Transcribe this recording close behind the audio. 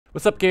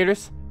What's up,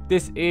 Gators?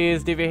 This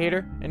is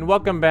DavidHayder, and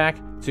welcome back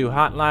to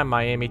Hotline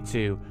Miami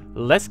 2.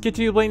 Let's get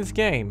to playing this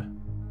game.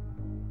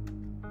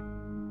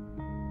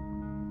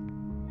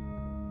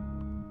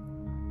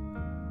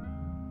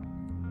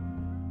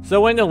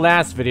 So in the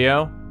last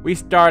video, we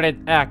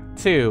started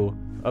Act 2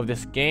 of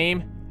this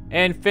game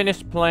and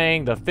finished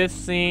playing the 5th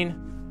scene,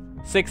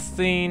 6th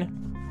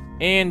scene,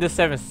 and the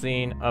 7th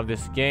scene of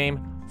this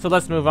game. So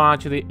let's move on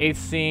to the 8th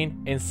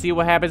scene and see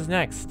what happens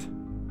next.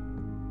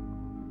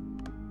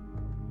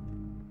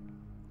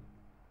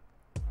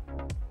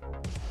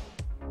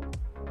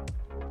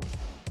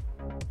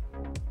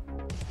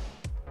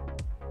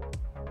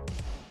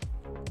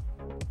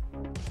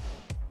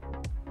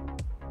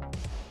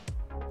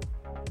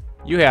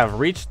 You have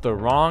reached the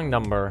wrong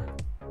number.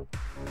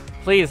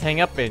 Please hang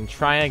up and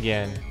try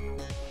again.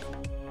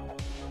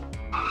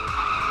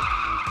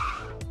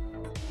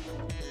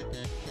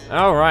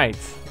 Alright,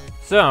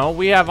 so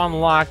we have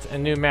unlocked a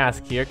new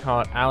mask here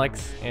called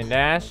Alex and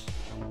Ash.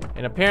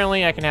 And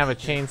apparently I can have a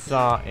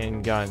chainsaw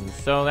and guns.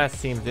 So that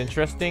seems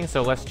interesting,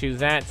 so let's choose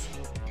that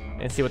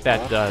and see what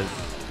that does.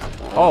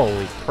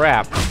 Holy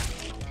crap.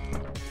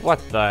 What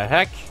the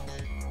heck?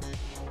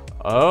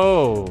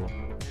 Oh,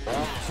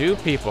 2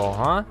 people,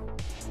 huh?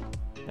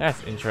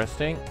 That's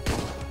interesting.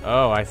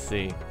 Oh, I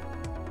see.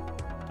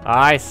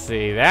 I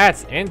see.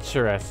 That's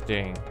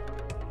interesting.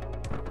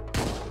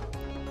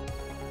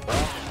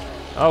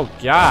 Oh,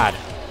 God.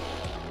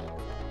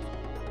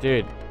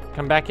 Dude,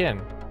 come back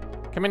in.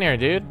 Come in here,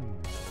 dude.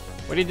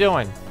 What are you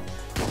doing?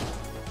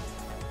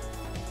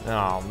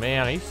 Oh,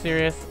 man. Are you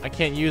serious? I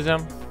can't use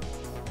him?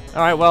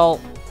 Alright, well,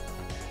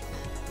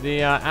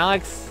 the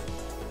Alex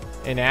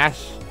and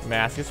Ash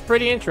mask is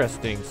pretty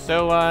interesting.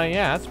 So,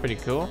 yeah, that's pretty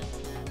cool.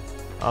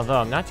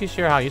 Although, I'm not too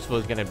sure how useful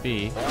it's going to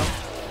be.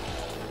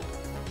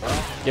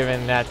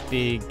 Given that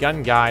the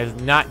gun guy is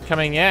not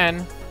coming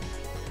in.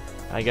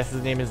 I guess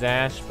his name is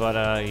Ash,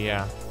 but,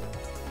 yeah.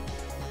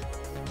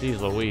 Jeez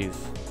Louise.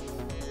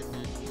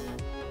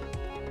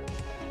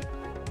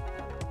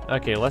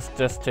 Okay, let's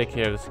just take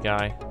care of this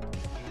guy.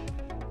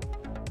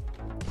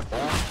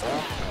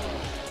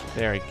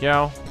 There we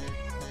go.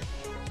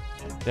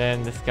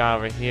 Then this guy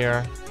over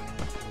here.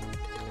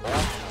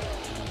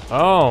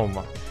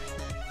 Boom.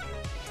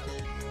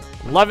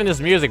 Loving this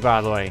music, by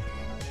the way.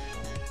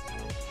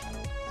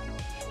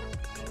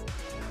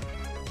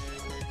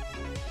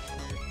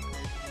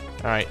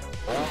 Alright.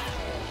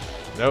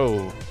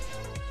 No.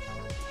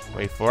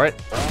 Wait for it.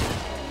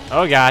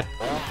 Oh, God.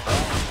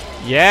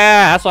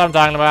 Yeah, that's what I'm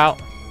talking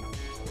about.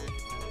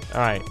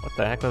 Alright, what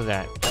the heck was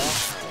that?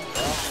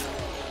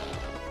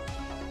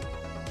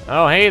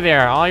 Oh, hey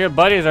there. All your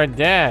buddies are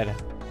dead.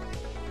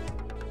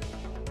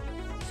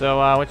 So,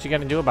 what you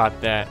gonna do about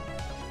that?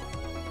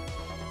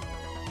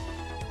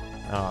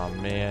 Oh,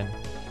 man.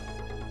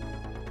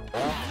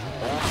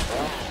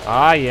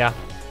 Ah, yeah.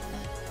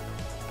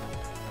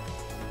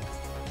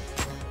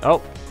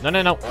 Oh,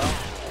 no.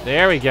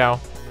 There we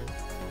go.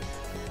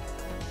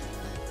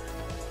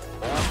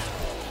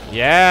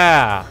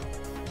 Yeah.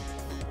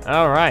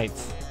 All right.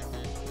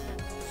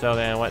 So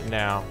then what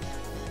now?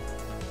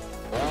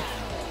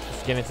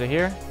 Let's get into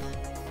here.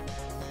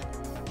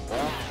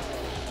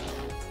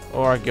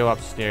 Or go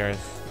upstairs.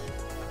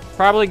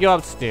 Probably go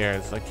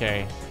upstairs.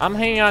 Okay. I'm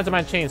hanging on to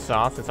my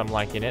chainsaw since I'm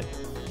liking it.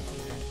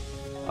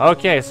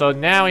 Okay, so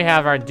now we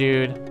have our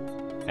dude,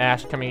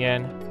 Ash, coming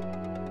in.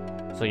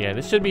 So yeah,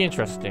 this should be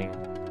interesting.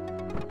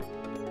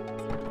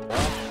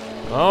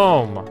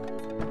 Boom.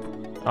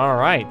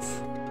 Alright.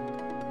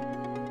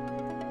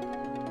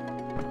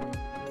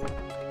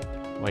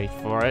 Wait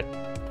for it.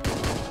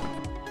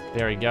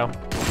 There we go.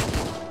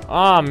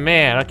 Oh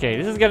man, okay,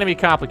 this is gonna be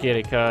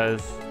complicated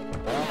because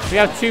we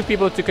have 2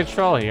 people to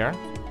control here.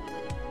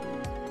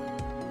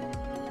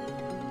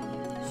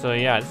 So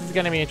yeah, this is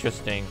gonna be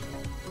interesting.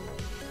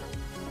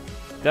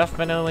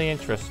 Definitely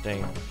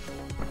interesting.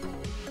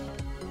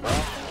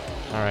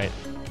 Alright.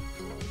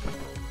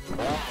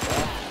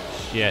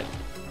 Shit.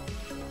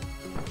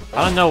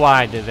 I don't know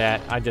why I did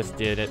that. I just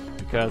did it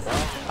because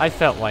I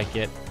felt like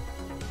it.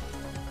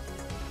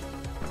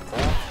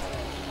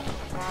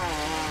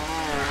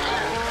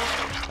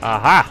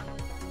 Aha!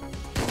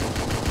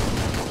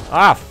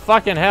 Ah,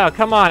 fucking hell.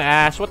 Come on,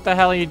 Ash. What the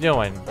hell are you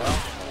doing?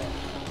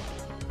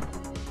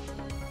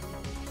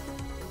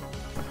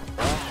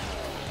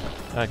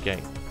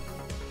 Okay.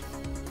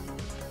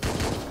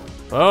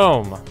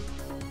 Boom.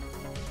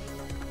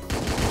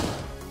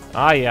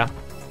 Ah, yeah.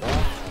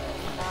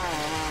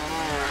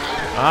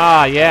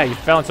 Ah, yeah, you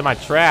fell into my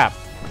trap.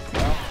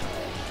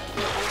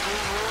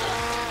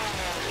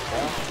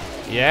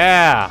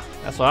 Yeah,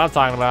 that's what I'm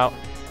talking about.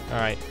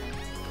 Alright.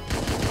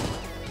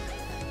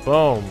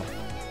 Boom.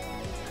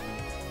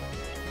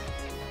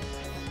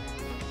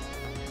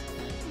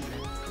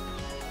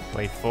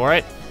 Wait for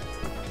it.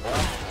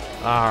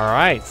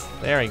 Alright,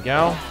 there we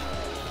go.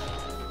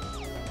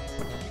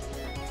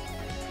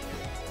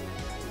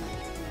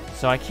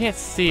 So I can't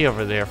see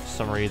over there for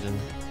some reason.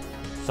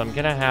 So I'm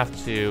gonna have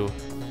to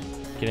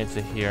get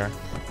into here.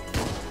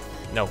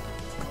 No.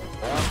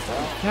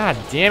 God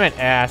damn it,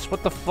 Ash.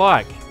 What the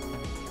fuck?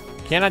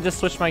 Can't I just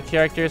switch my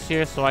characters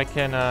here so I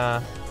can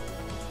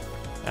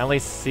at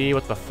least see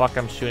what the fuck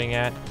I'm shooting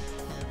at?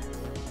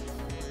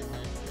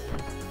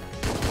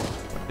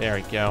 There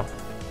we go.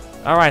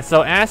 Alright,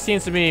 so Ash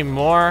seems to be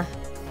more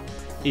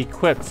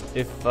equipped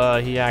if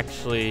he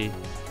actually...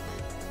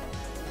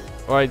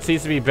 Or it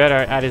seems to be better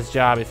at his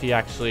job if he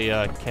actually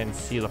can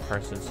see the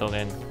person. So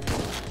then...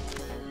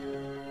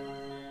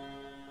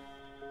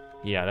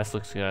 Yeah, this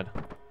looks good.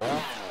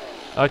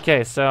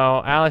 Okay,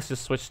 so Alex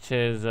just switched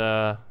his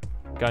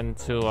gun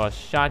to a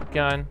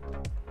shotgun.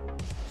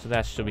 So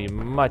that should be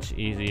much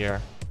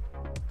easier.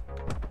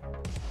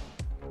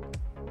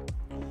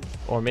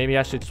 Or maybe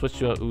I should switch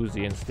to a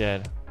Uzi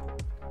instead.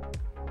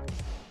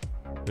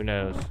 Who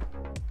knows?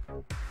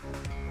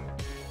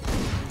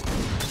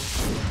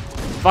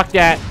 Fuck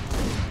that!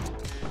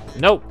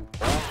 Nope!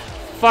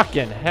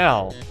 Fucking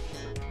hell!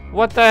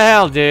 What the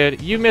hell,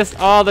 dude? You missed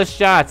all the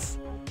shots!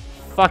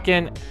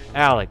 Fucking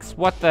Alex,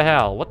 what the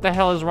hell? What the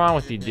hell is wrong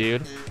with you,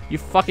 dude? You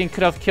fucking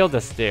could have killed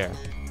us there.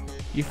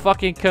 You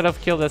fucking could have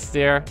killed us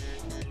there,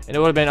 and it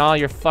would have been all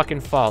your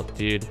fucking fault,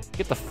 dude.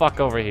 Get the fuck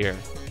over here.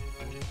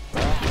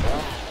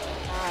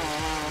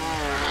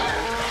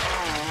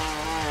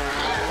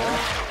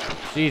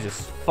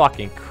 Jesus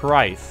fucking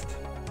Christ.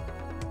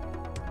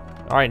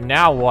 Alright,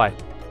 now what?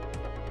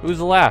 Who's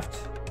left?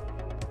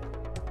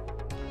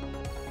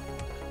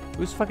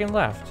 Who's fucking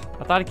left?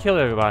 I thought I killed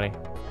everybody.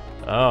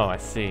 Oh, I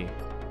see.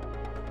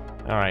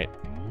 Alright.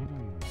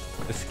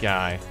 This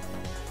guy.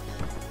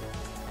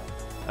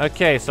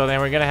 Okay, so then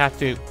we're gonna have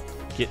to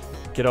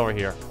get over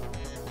here.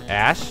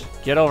 Ash,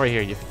 get over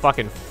here, you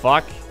fucking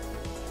fuck.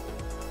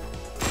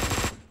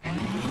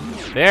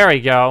 There we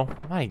go.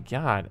 My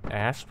god,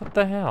 Ash, what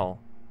the hell?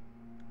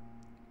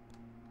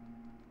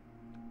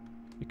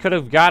 You could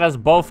have got us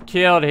both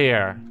killed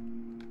here.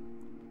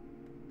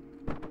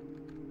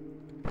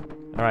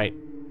 Alright,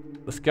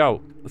 let's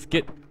go. Let's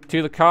get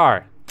to the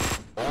car.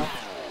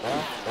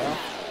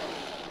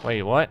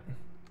 Wait, what?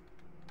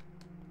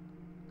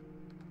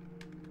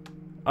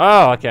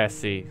 Oh, okay, I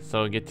see.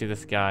 So get to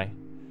this guy.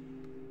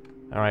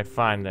 Alright,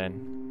 fine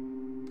then.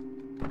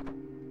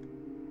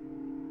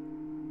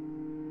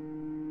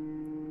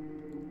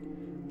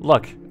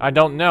 Look, I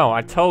don't know.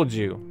 I told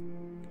you.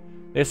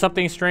 There's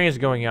something strange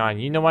going on.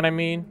 You know what I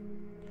mean?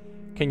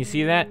 Can you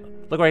see that?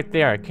 Look right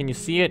there. Can you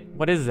see it?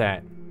 What is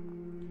that?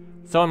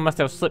 Someone must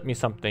have slipped me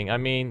something. I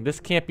mean, this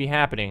can't be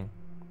happening.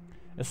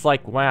 It's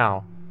like,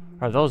 wow.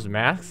 Are those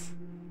masks?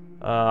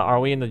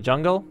 Are we in the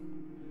jungle?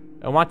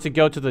 I want to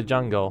go to the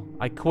jungle.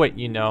 I quit,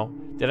 you know.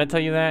 Did I tell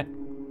you that?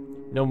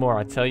 No more,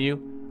 I tell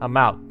you. I'm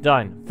out.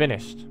 Done.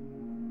 Finished.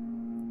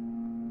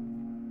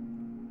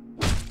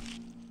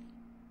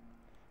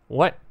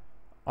 What?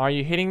 Are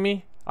you hitting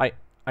me?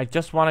 I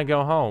just want to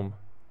go home.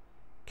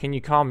 Can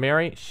you call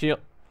Mary? She'll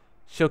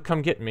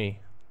come get me.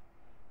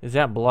 Is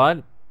that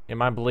blood?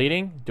 Am I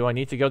bleeding? Do I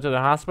need to go to the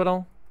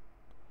hospital?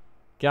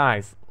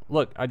 Guys,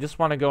 look, I just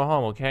want to go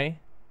home, okay?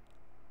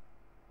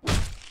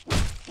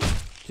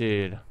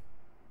 Dude.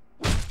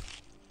 What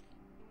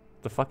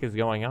the fuck is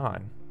going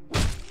on?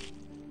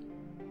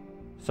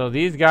 So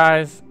these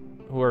guys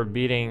who are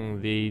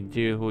beating the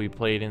dude who we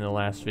played in the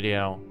last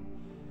video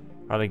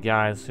are the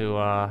guys who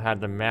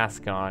had the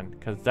mask on,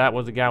 because that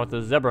was the guy with the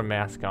zebra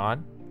mask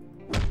on.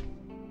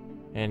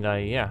 And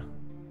yeah.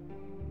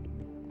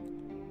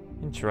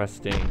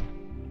 Interesting.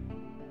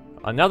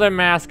 Another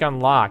mask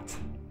unlocked.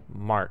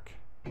 Mark.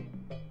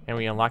 And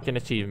we unlocked an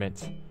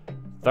achievement.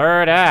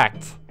 Third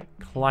act.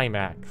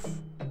 Climax.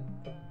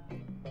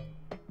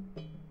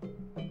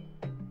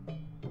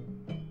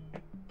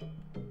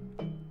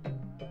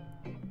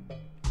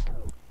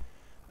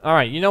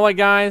 Alright, you know what,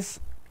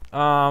 guys?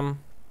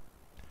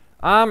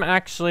 I'm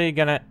actually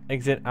gonna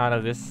exit out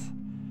of this,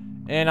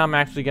 and I'm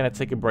actually gonna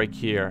take a break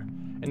here.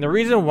 And the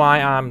reason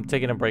why I'm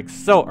taking a break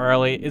so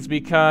early is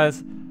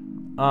because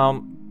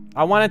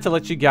I wanted to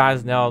let you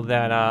guys know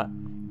that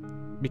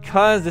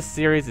because this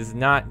series is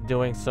not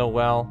doing so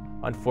well,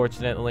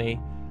 unfortunately,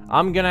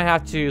 I'm gonna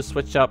have to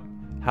switch up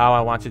how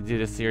I want to do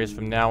this series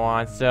from now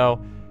on. So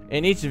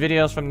in each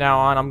videos from now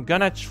on, I'm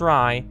gonna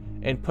try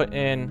and put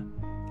in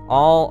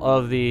all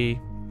of the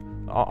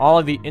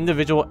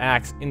individual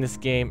acts in this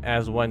game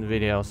as one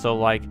video. So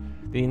like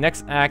the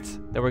next act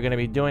that we're going to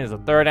be doing is the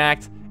third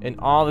act, and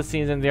all the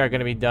scenes in there are going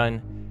to be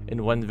done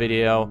in one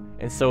video,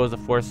 and so is the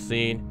fourth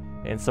scene,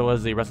 and so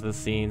is the rest of the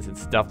scenes and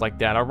stuff like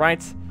that.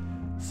 Alright,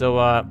 so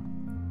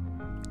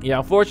yeah,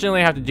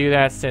 unfortunately I have to do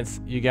that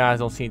since you guys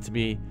don't seem to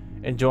be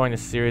enjoying the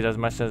series as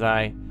much as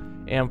I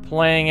am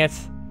playing it.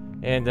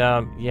 And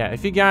yeah,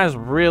 if you guys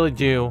really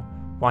do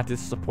want to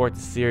support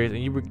the series,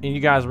 and you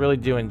guys really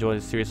do enjoy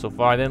the series so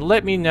far, then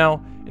let me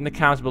know in the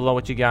comments below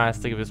what you guys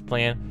think of this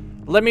plan.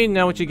 Let me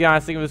know what you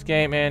guys think of this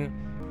game, and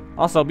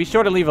also be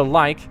sure to leave a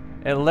like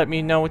and let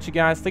me know what you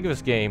guys think of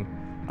this game.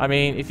 I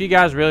mean, if you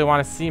guys really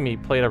want to see me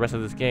play the rest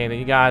of this game, then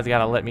you guys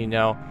gotta let me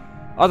know.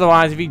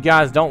 Otherwise, if you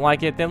guys don't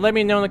like it, then let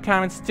me know in the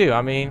comments too.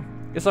 I mean,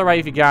 it's alright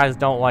if you guys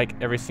don't like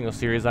every single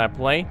series I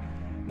play.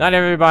 Not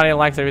everybody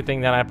likes everything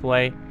that I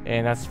play.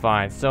 and that's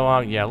fine. So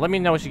yeah, let me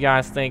know what you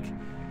guys think,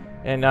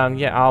 and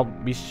yeah, I'll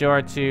be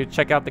sure to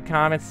check out the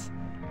comments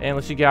and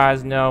let you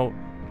guys know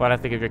what I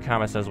think of your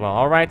comments as well.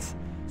 Alright,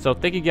 so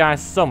thank you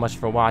guys so much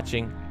for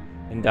watching,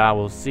 and I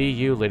will see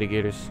you later,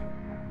 Gators.